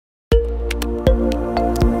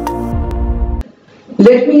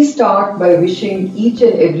Let me start by wishing each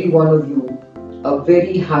and every one of you a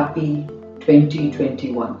very happy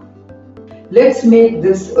 2021. Let's make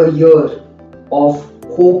this a year of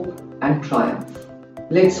hope and triumph.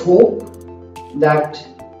 Let's hope that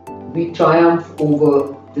we triumph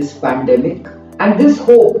over this pandemic, and this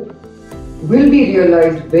hope will be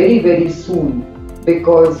realized very, very soon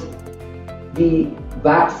because the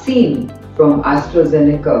vaccine from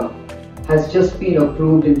AstraZeneca has just been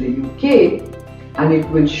approved in the UK and it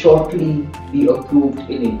will shortly be approved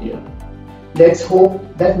in India. Let's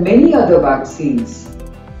hope that many other vaccines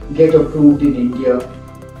get approved in India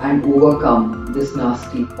and overcome this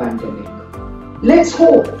nasty pandemic. Let's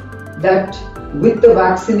hope that with the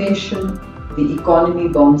vaccination, the economy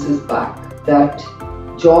bounces back, that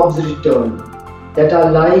jobs return, that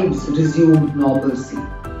our lives resume normalcy.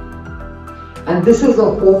 And this is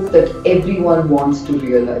a hope that everyone wants to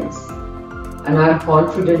realize. And I'm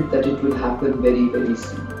confident that it will happen very, very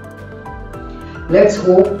soon. Let's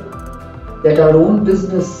hope that our own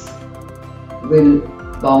business will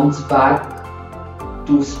bounce back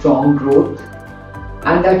to strong growth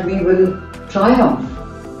and that we will triumph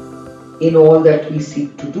in all that we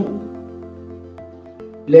seek to do.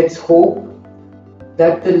 Let's hope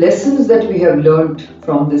that the lessons that we have learned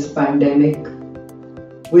from this pandemic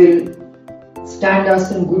will stand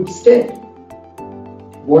us in good stead.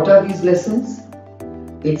 What are these lessons?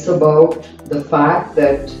 It's about the fact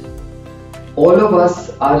that all of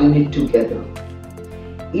us are in it together.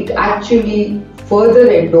 It actually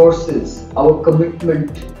further endorses our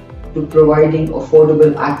commitment to providing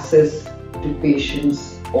affordable access to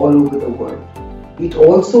patients all over the world. It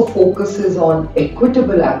also focuses on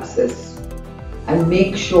equitable access and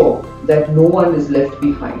makes sure that no one is left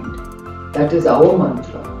behind. That is our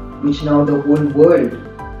mantra, which now the whole world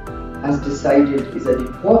has decided is an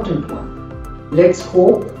important one. Let's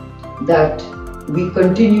hope that we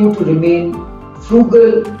continue to remain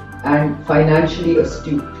frugal and financially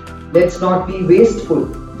astute. Let's not be wasteful.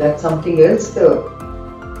 That's something else the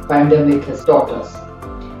pandemic has taught us.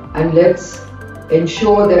 And let's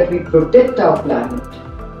ensure that we protect our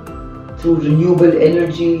planet through renewable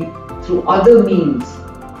energy, through other means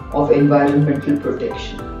of environmental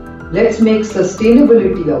protection. Let's make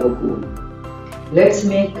sustainability our goal. Let's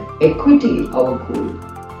make equity our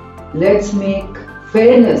goal. Let's make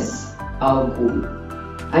fairness our goal.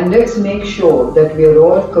 And let's make sure that we are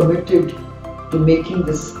all committed to making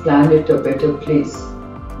this planet a better place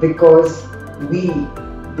because we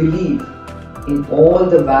believe in all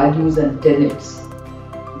the values and tenets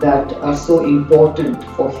that are so important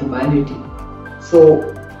for humanity.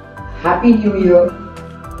 So, Happy New Year,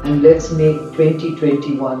 and let's make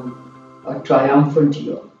 2021 a triumphant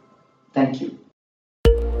year. Thank you.